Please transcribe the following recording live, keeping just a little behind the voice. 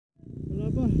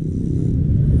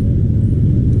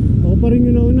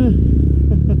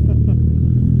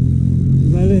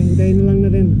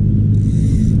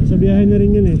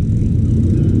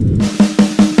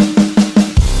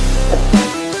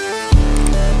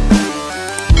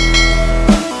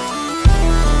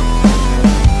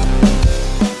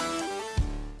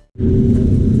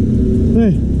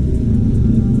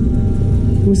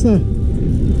Paalis na.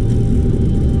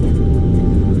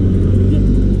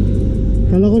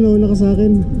 Kala ko nauna ka sa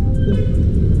akin.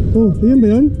 Oh, yun ba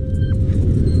yun?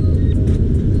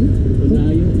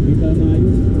 Maayos, di ba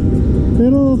maayos?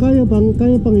 Pero kaya pang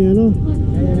yan, no?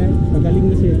 Kaya, pagaling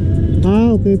na siya.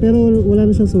 Ah, okay, pero wala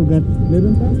na siyang sugat.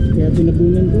 Meron pa, kaya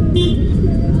tinabunan ko.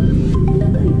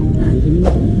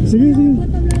 Sige.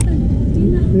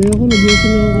 Eh ako, nag-iusap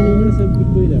na ako kanina sa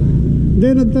bigboy lang. Hindi,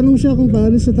 nagtanong siya kung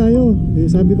paalis na tayo. Eh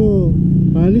sabi ko,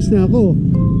 paalis na ako.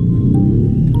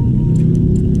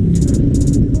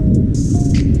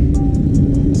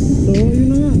 So yun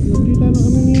na nga, nagkita na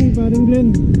kami ni paring Glenn.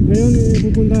 Ngayon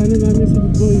pupuntahan na namin si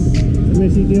bigboy sa may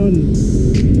City Hall.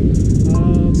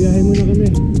 Biyahe muna kami.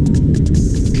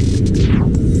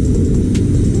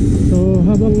 So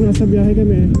habang nasa biyahe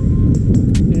kami,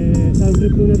 sound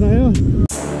trip muna tayo.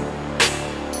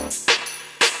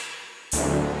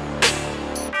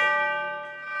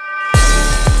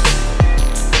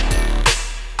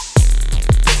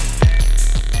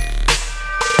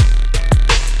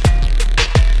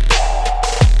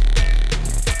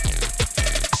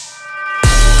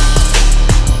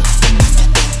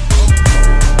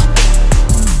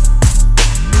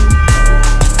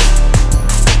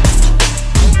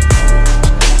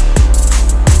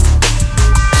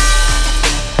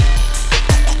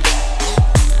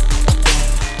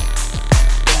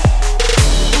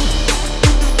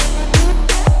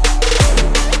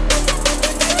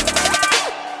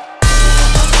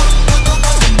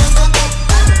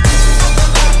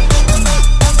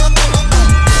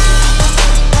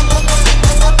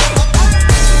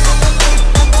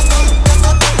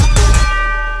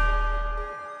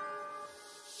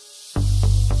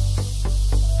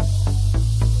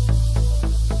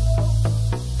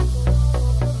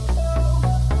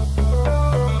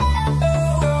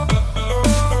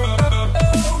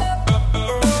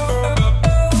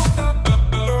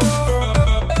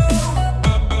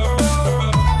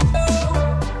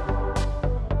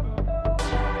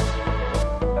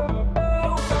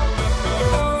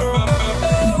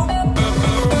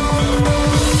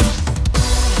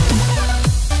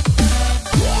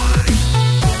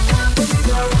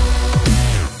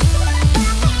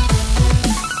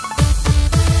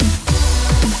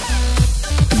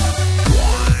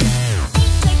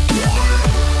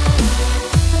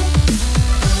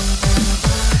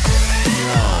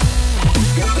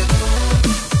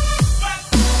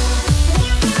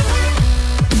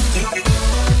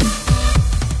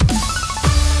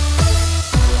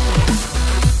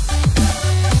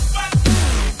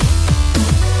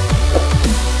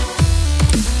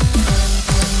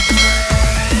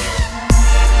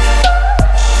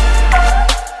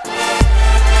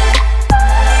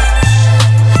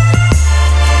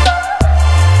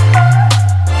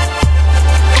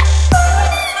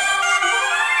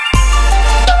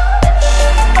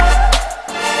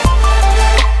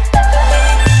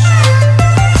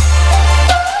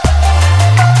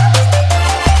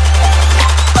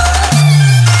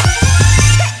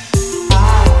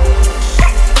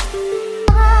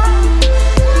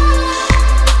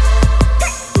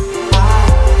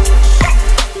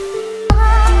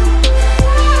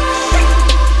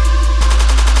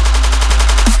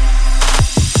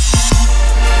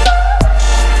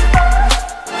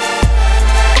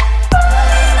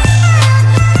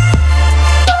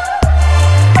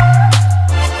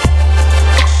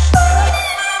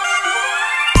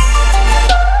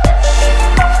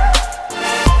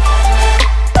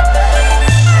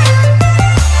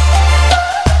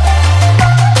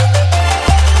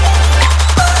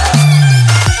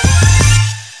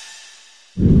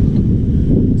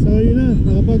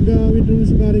 Nakapag-withdraw na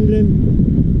si paring Glenn.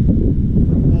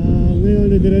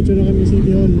 Ngayon, diretso na kami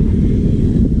City Hall.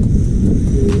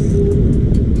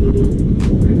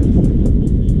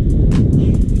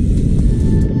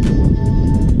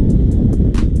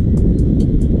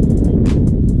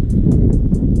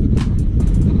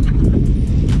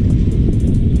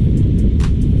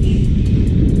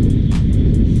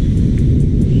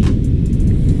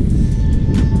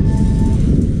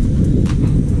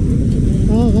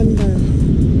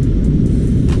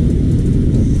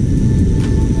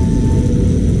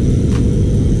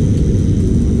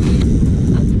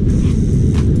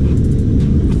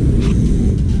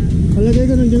 Palagay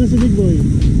ko nandiyan na si Bigboy.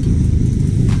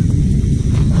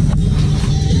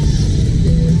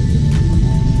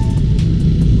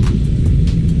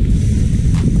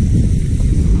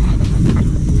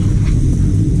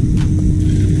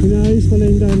 Inaayos pala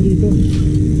yung daan dito,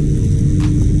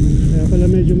 kaya pala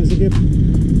medyo masikip.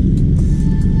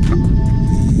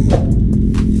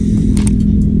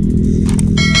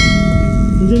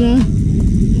 Nandiyan na,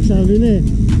 sabi na eh.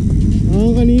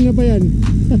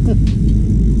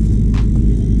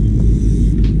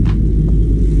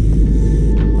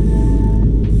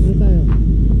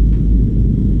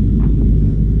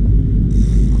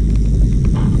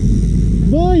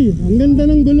 ganda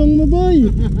ng gulong mo, boy.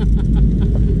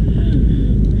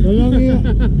 Walang iya.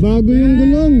 Bago yung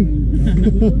gulong.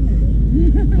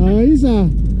 Ayos ah.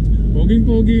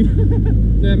 Poging-pogi.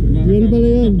 Sir, Yan pala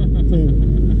yan. Sir.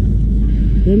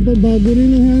 Yan pa, bago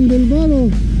rin ang handlebar oh.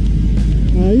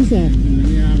 Ayos ah.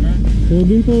 Nangiya ka.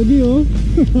 Poging-pogi oh.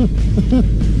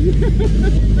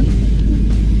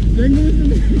 Seng, gusto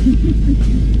na.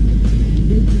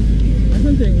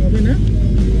 Asan, Seng? Okay na?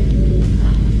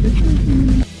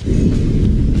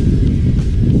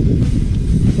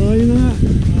 So yun na nga,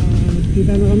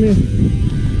 kita na kami.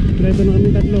 Kompleto na kami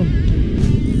tatlo.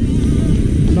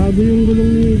 Bago yung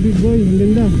gulong ni Big Boy, ang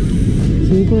ganda.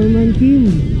 Superman team.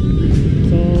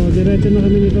 So diretso na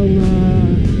kami nitong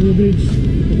New Bridge.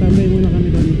 Tatambay muna kami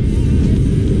doon.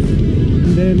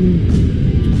 And then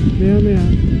maya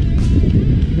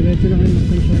diretso na kami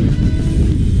MACTAN.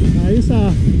 Ayos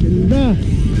ah, ganda.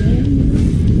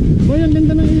 Boy, ang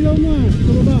ganda ng ilaw mo ah,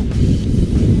 sa baba.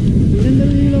 Ang ganda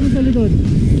ng ilaw mo sa likod.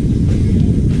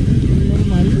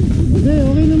 Normal. Hindi,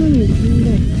 okay naman eh.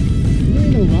 Ganda. May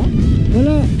ilaw ba?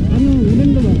 Wala, ano,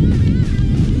 maganda ba?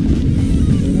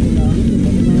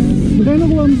 Magkano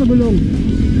kuha mo sa gulong?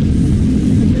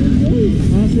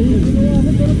 Ah, sige. Ginawa ako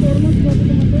pero 4 months bago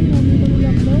tumatay. Namin pa ng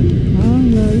lockdown. Ah,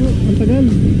 layo, ang tagal.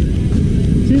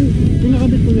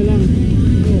 Pinakabit ko na lang.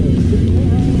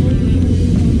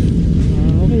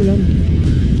 Ah, okay lang.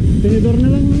 Tinidor na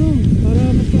lang ano, para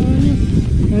mas paanyos.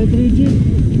 Kahit rigid.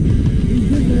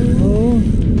 Oo.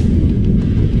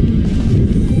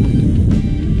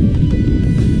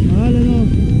 Mahal ano.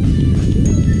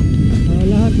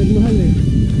 Lahat nagmahal eh.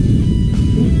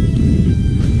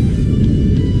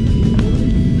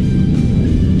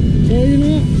 So yun na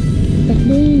nga,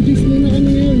 takbong gis muna kami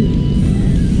ngayon.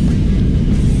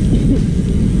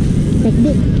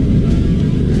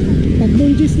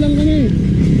 Takbong gis lang kami.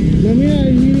 Mamaya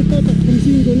hindi to, takbong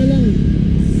 5 na lang.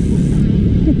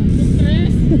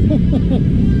 Stress!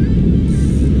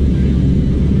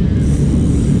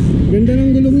 Ganda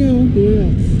ng gulong niya oh. Tingnan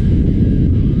mo.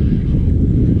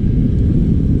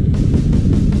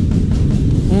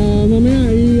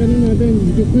 Mamaya i-ano natin,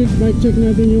 quick bike check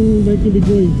natin yung bike ni Big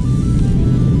Boy.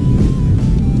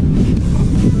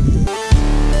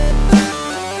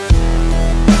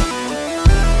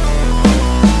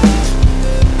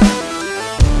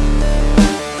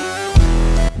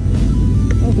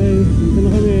 Okay, dito na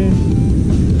kami.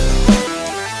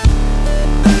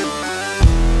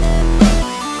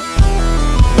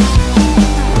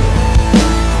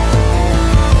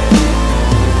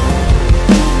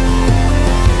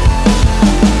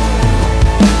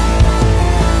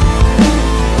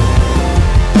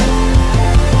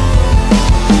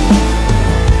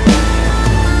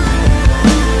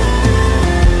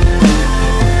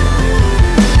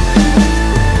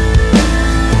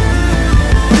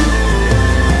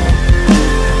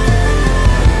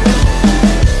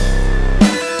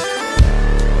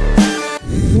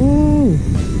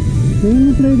 Mayroon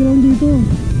ng playground dito.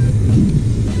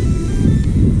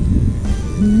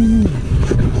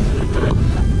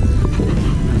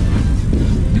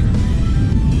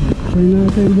 Kaya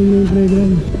na-assemble yung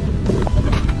playground.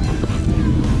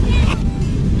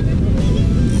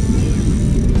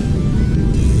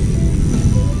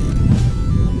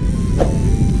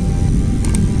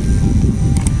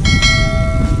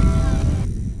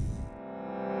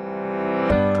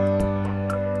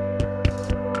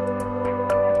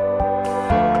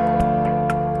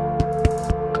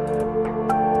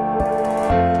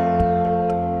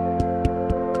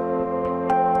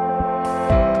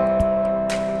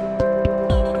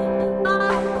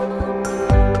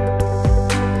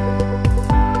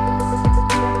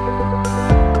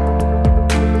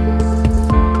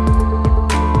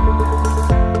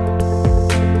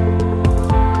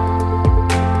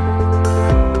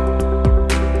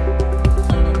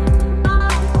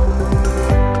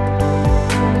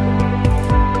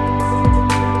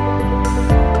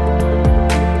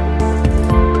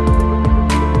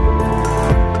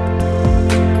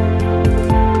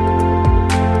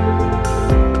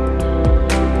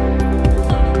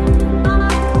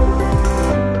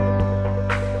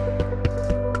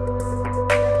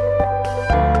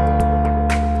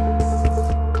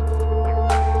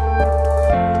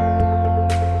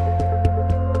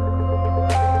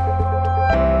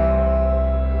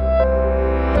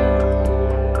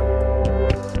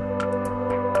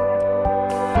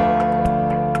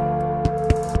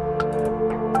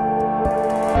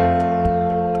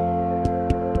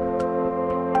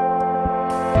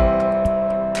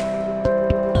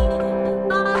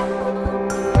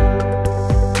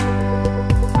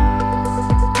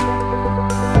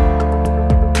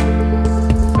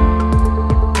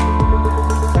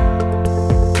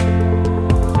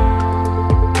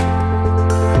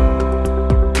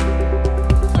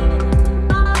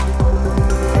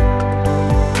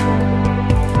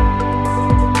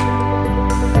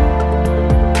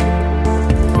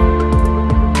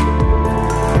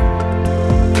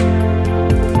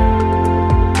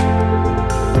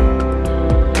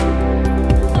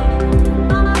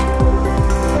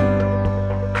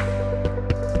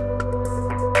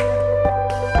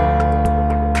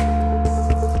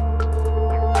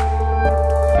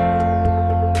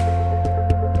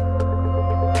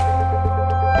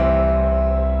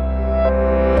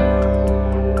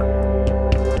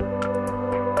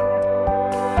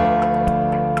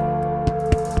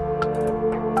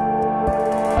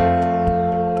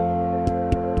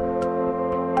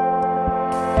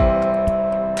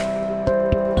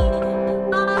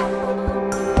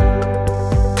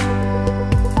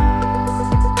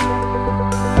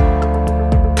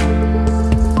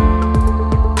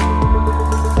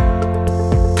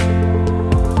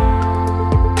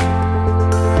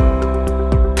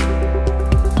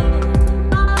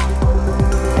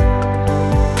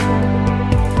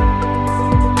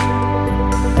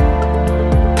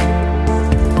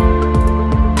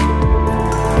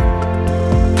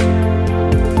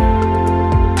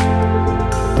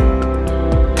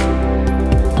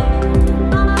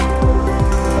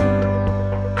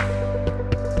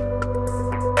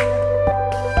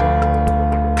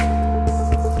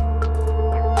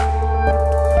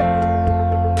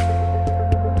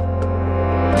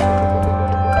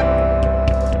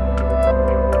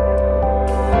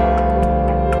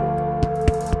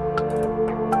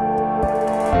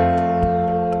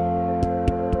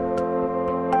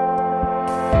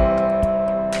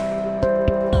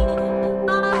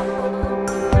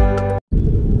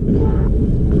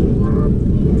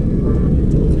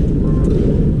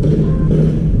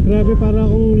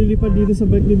 lumilipad dito sa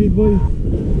bike ni Big Boy.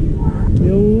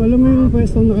 Yung alam mo yung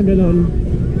pwestong nakaganon,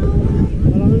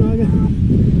 parang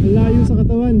ang layo sa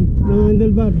katawan ng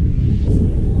handlebar.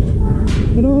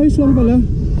 Pero ayos lang pala,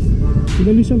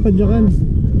 madali siyang padyakan.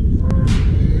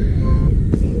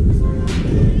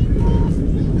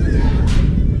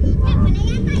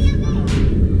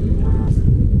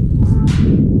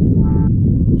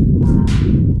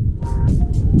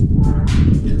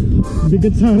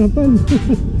 Bigat sa harapan.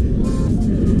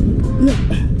 Yeah.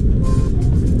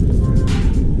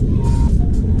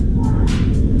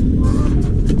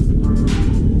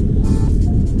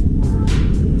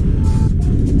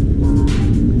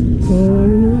 So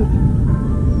ano na nga,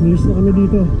 malis na kami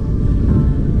dito.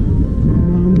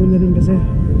 Mahambol na rin kasi.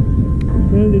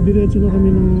 Pero didiretso na kami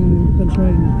ng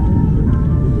Tanshrine.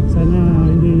 Sana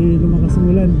hindi lumakas ang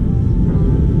ulan.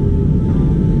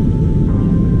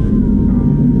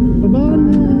 Babaan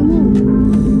mo, ano?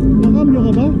 Nakamyo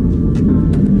ka ba?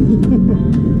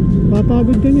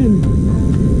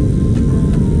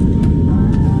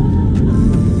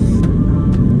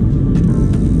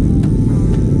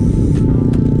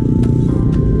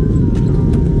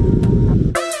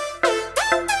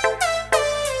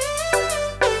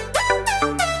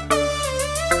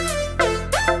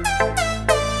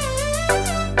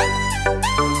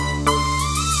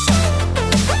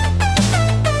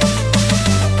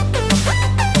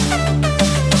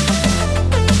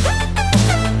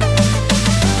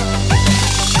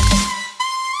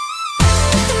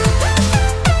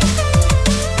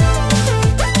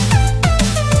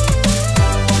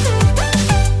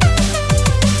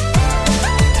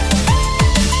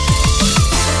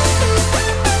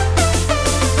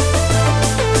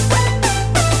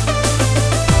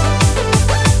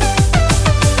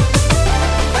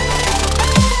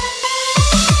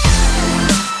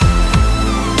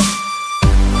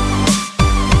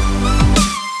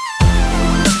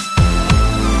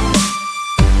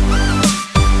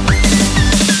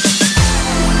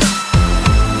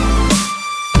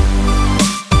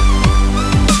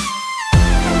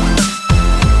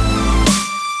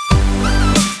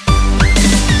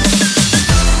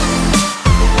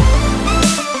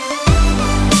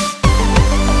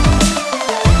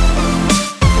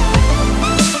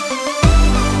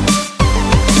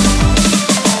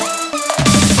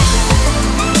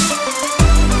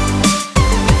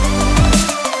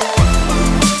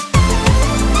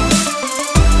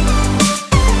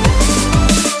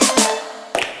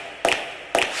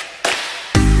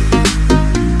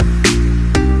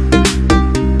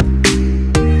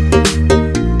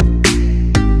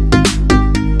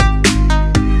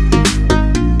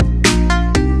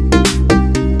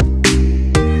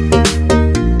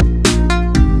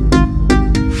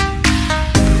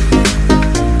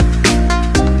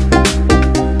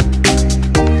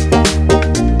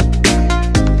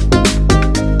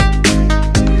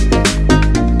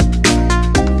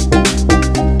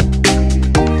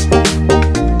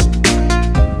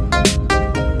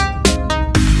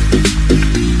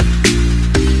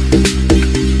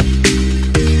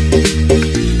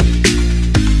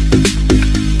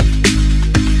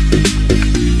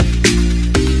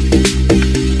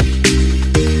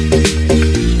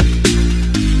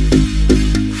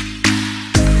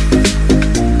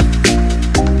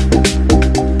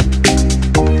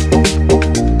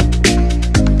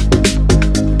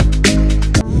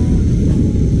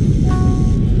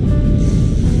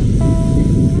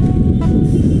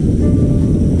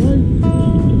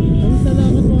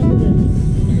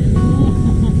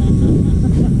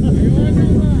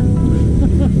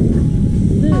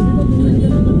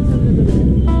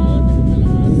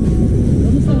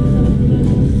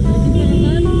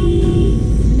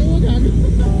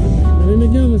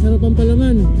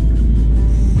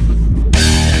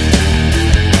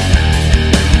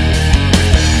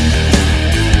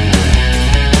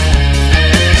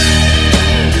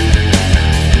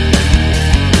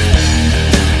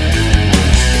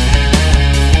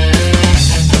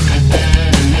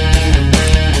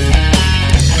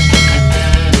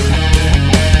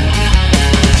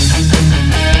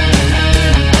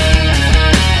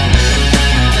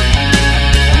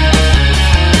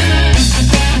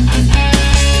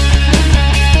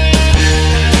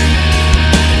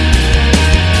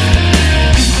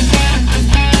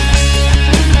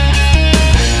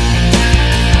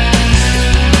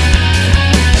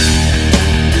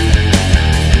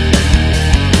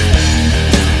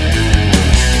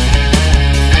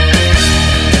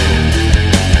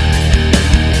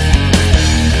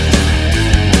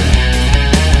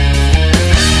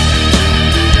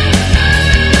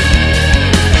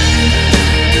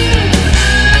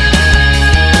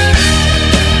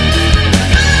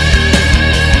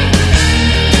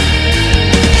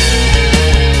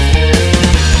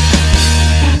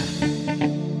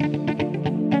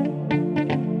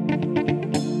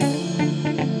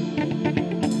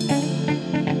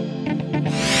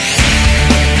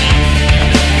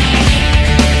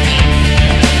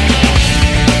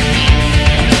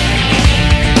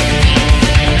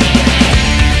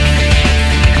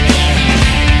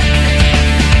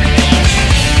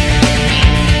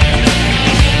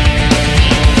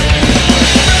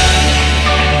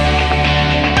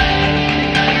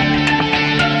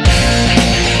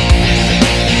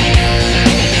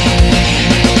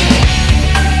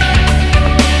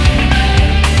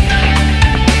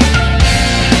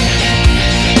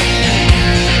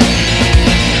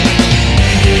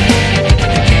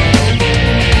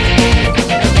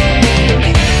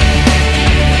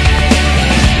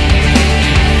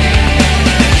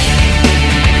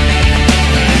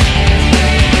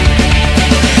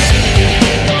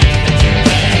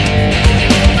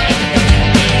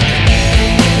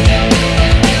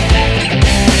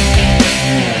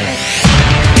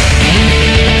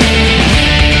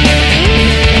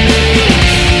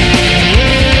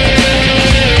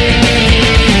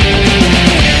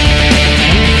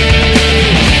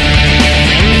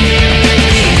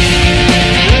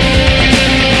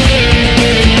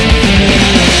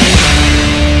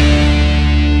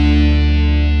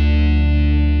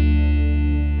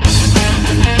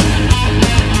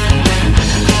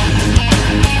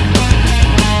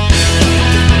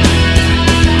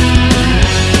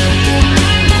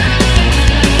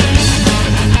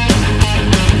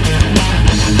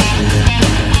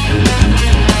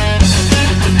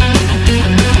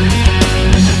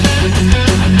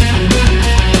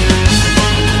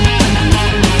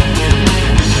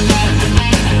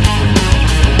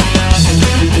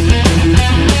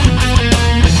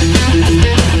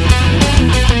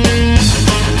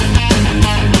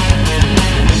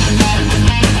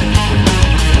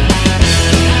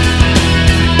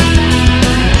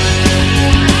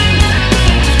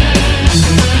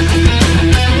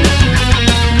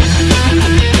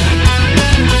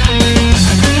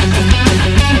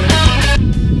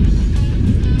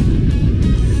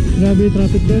 Grabe yung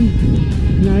traffic doon.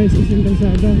 Naayos kasi yung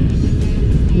kalsada.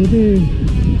 Buti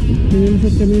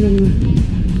pinilusot kami ng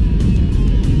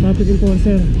traffic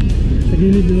enforcer. Sa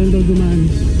gilid lang daw dumaan.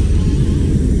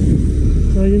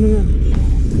 So yun na nga.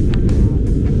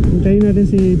 Hintayin natin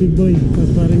si Big Boy. Tapos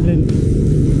parang Glenn.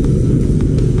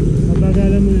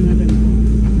 Mabagalan muna natin.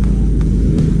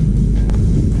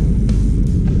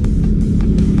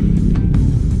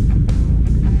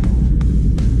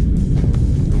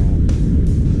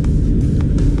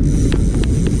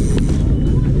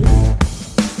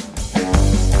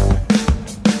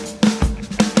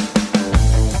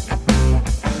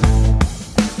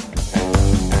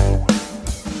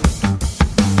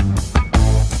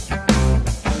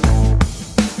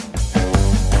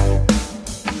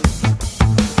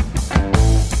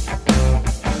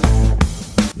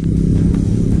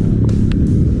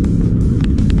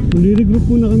 Regroup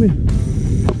muna kami.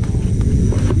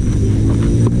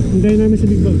 Hintayin namin si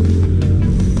Big Boy.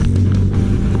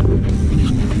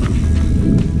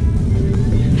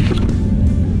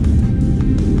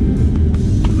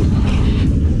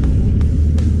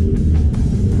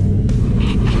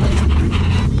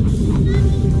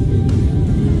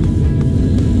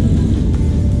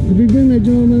 Si Big Boy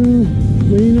medyo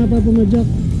mahina pa pumadyak.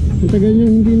 Ang tagal niya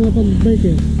hindi nakapag-bike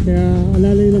eh. Kaya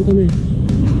alalay lang kami.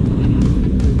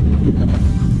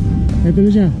 Ito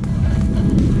na siya.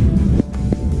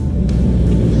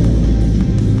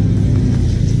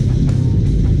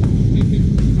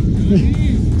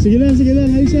 Sige lang,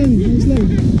 ayos lang.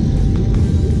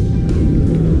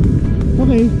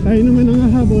 Okay, tayo naman ang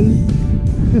hahabol.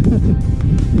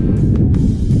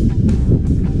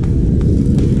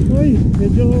 Uy,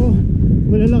 medyo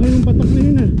malalaki yung patok na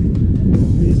yun ah.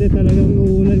 Kasi talagang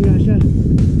uulan nga siya.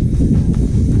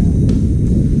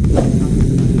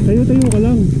 Tayo ka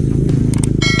lang.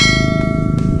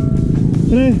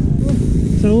 Pre,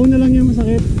 sa una lang yung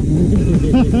masakit.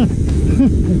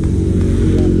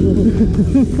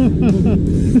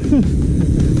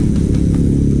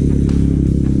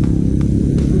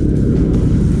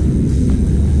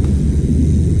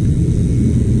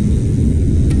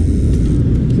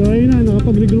 So ayun na,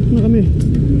 nakapag-regroup na kami.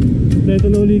 Dito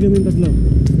na uli kami tatlo.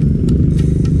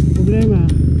 Problema,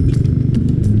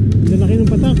 lalaki ng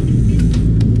patak.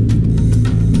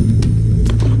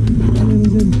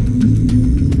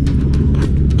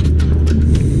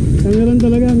 Tangaran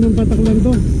talaga hanggang patak lang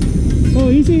to. Oh,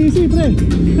 easy pre.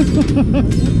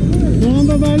 Mukhang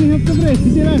babaling hap to pre.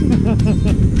 Easy lang.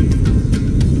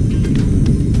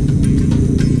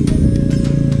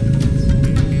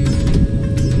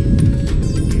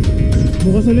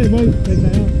 Bukas ulit boy. Try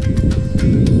tayo.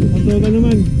 Pagdaw ka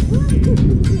naman.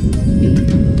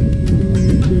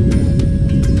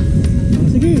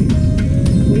 Sige.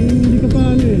 Kung hindi ka pa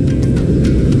ano eh.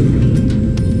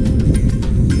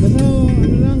 Basta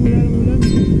ano lang, wala lang ulan.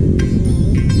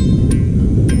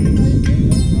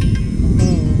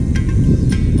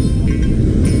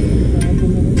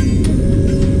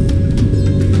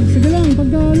 Sige lang, pag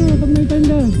may time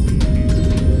ka.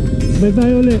 Balik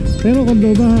tayo ulit. Pero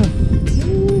Cordoba ha.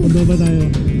 Cordoba tayo.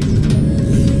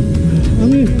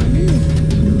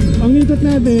 Ang ikot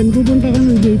natin, pupunta ka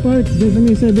ng J Park, dun sa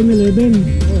may 7-Eleven.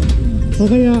 O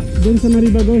kaya, dun sa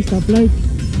Maribago, stoplight.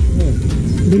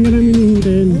 Doon ka namin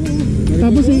hihintayin.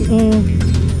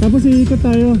 Tapos iikot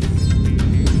tayo.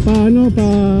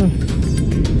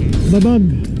 Babag.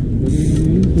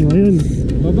 O, ayun.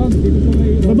 Babag, dito sa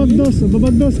may... Babag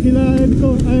dos, kila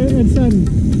Edsan.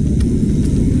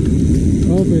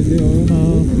 Oo, pwede oo.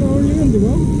 Early yun, di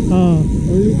ba?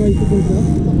 Early bicycle ka?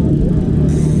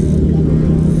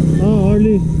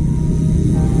 Early.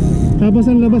 Tapos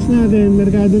ang labas natin,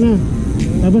 merkado na.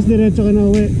 Tapos diretso ka na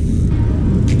uwi.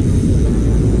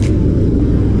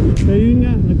 So yun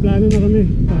nga, nagplano na kami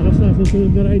para sa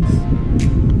susunod na rides.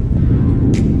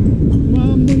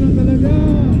 Maambo na talaga.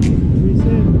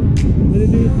 Reset.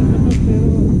 Maliliit na tapat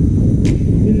pero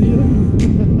milyon.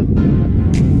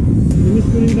 Miss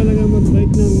ko rin talaga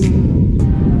mag-bike ng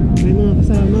may mga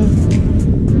kasama.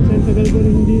 Kasi ang tagal ko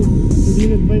rin hindi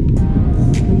nag-bike.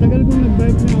 Ang tagal kong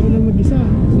nag-bike na ako lang mag-isa.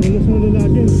 Solo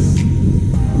lagi.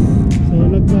 So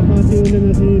nagpapatiulan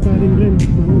na si paring Glenn.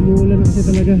 Umuulan na kasi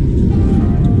talaga.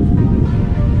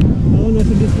 Ako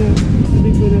nasa gitna, si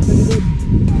Big Boy nasa likod.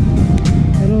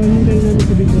 Pero hintayin namin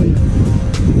si Big Boy.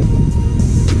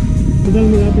 Total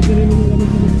malapit na rin naman kami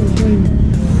sa Master Shrine.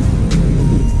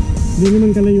 Hindi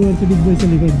naman kalayuan si Big Boy sa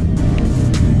likod.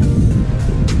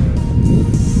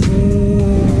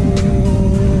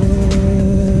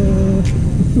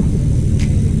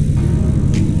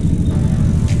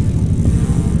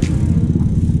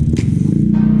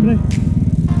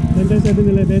 Pre,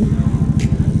 7-Eleven.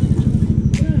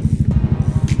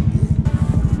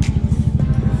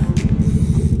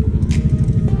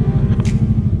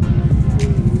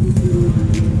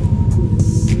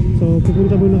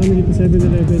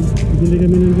 7-Eleven. Bili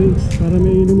kami ng drinks para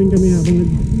may inumin kami habang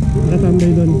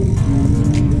nakatambay doon.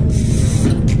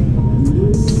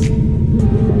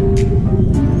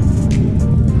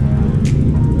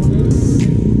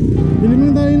 Bili muna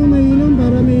tayo ng may inom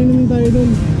para may inumin tayo doon.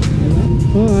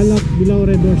 Oh, alak, Bilao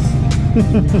Red Horse.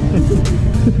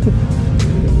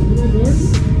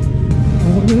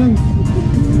 Pasok na lang.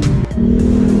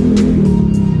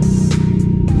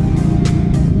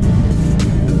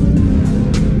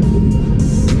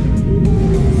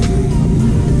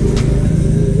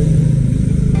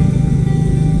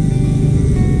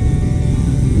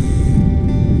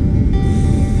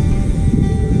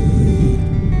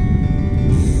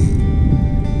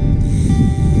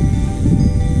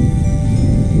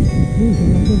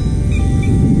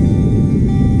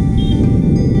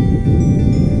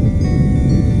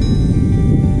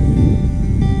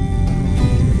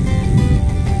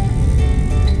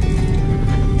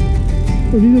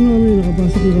 O dito na kami,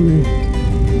 nakapasok na kami.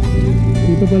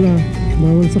 Dito pala,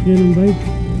 bawal sakyan ng bike.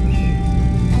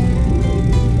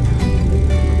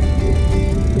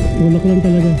 Tulak lang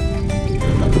talaga.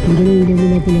 Hindi na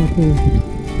yung babula po.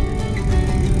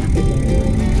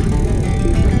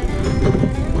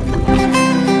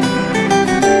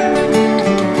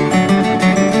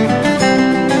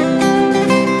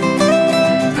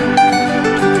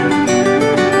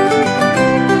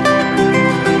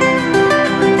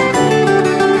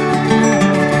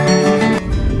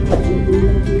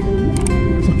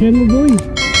 Sakyan mo, boy.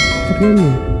 Sakyan mo.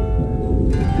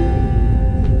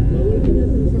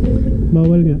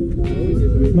 Bawal nga.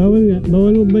 Bawal nga.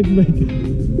 Bawal mo bike.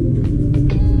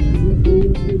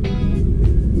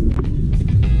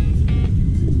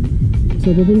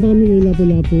 So papunta kami kay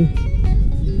Lapu-Lapu.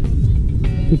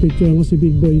 Pipicture ako si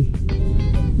Bigboy.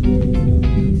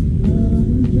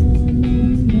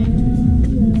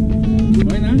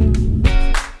 Okay na?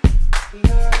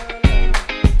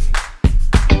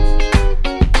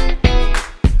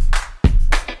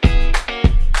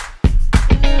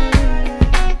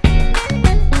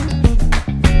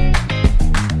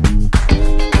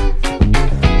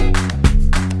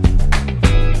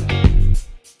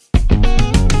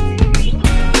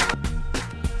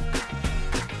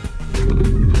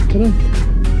 Tara.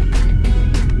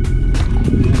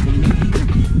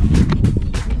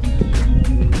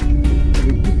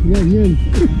 Yan.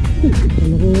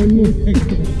 Kalakuhan mo.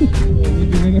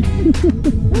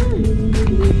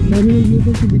 Dami ng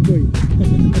bluetooth si Bigboy.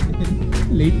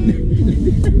 Late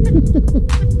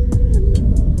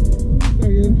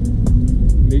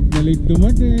na late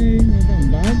dumating. Ang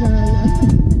bagal.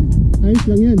 Ayos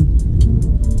lang yan.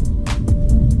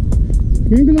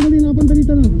 Ngayon ko lang kali nakapunta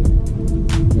dito na.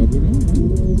 Bago na.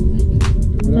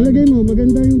 Palagay mo,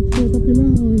 maganda yung setup nila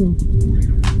o ano?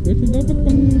 Kasi dapat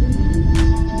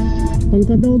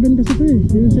pangkatawagan kasi ito eh.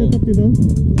 Yung setup nito.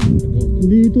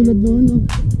 Hindi tulad noon, no?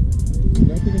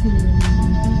 dati kasi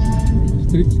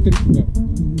street ba?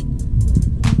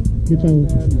 Bitaw.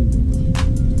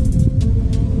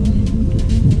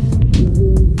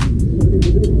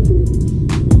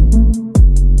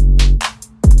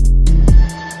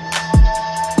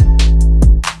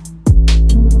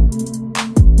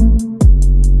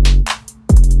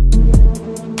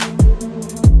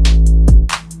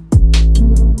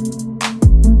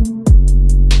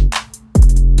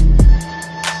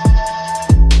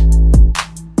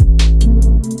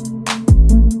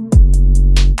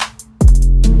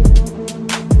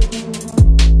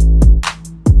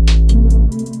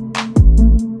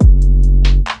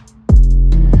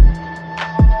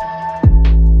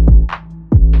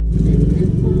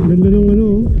 Ganda ng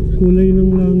ano, kulay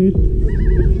ng langit.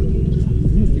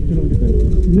 Picture lang kita.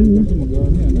 Kasi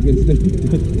mag-ano yan, against the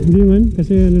light. Hindi man,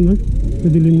 kasi ano na,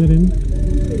 madilim na rin.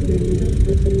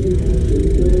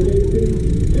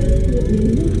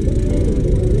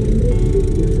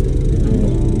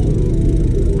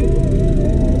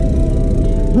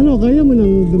 Ano, kaya mo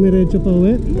nang dumiretso pa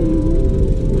uwi?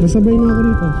 Nasabay na ako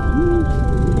rito.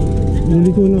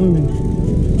 Liliko na kami.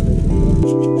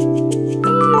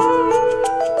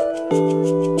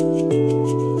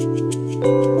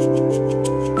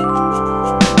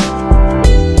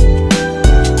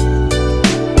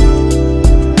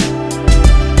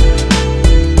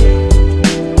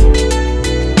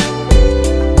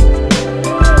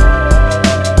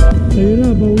 Ayun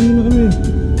na, pauwi na kami.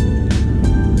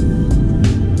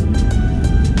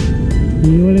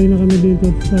 Hiwalay na kami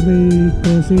dito sa may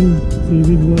crossing. Si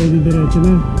Bigboy di diretso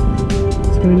na.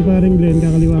 Sa kami ni paring Glenn,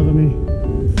 kakaliwa kami.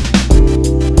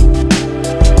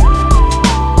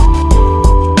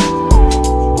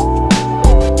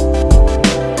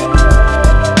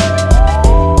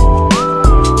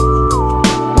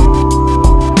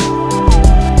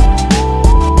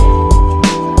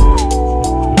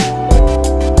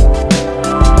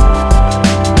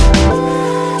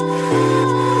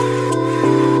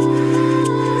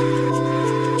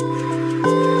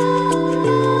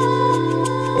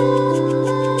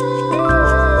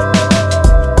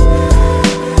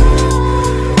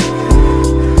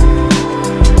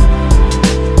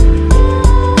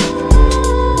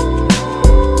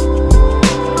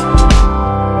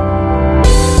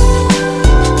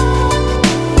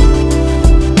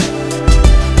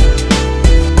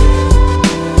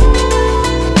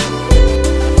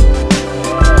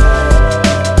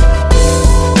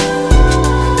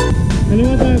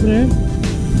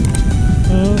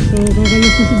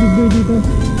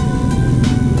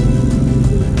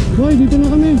 Boy, dito na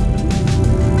kami.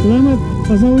 Salamat.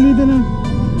 Pasaulitan na.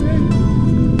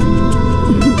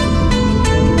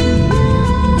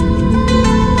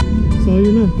 So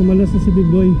yun na, kumalas na si Big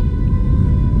Boy.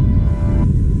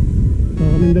 So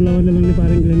kaming dalawa na lang ni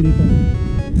paring Glenn dito.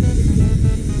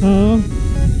 Oo.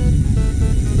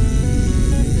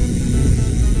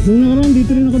 Nung nakaraan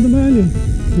dito rin ako dumaan eh.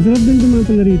 Masarap din dumaan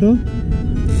pala rito.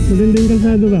 Maganda yung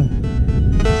kalsado ba?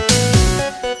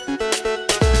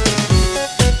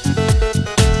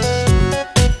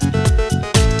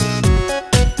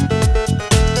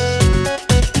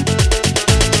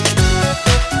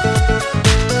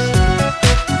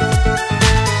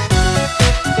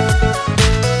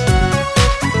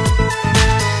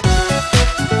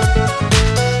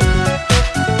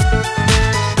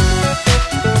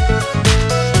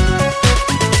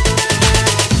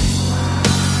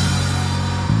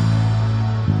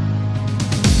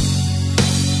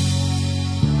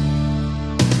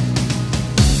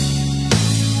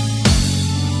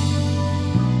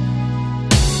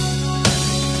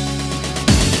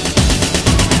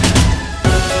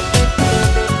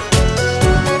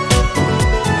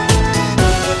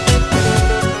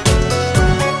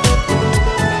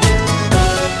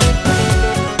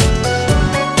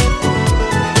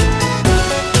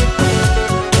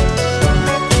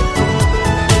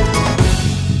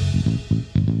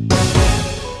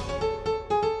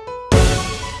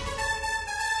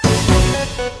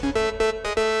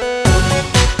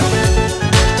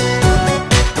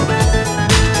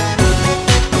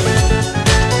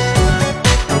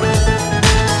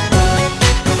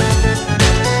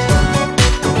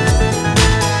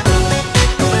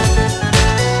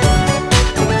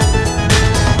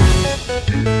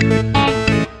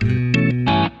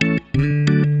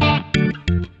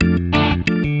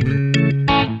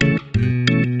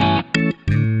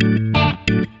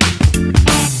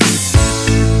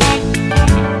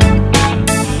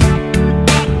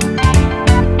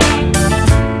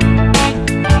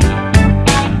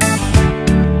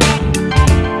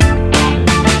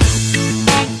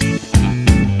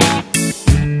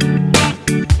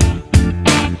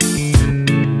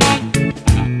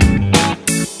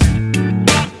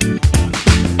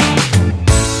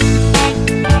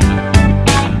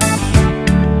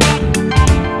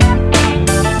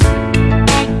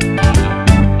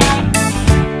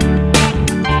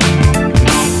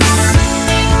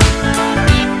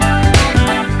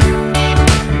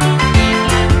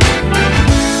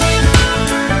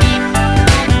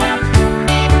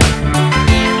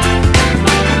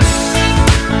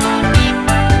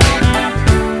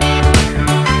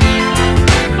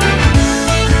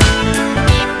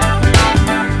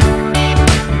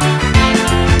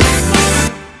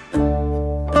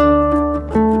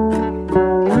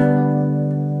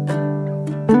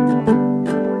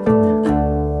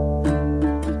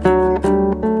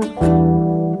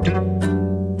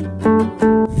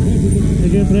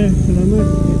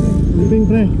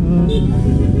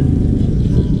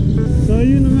 So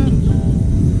yun na nga,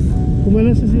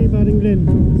 kumalas na si paring Glenn.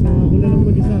 So ako na lang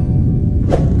mag-isa.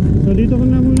 So dito ko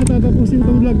na muna tatapusin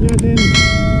tong vlog natin.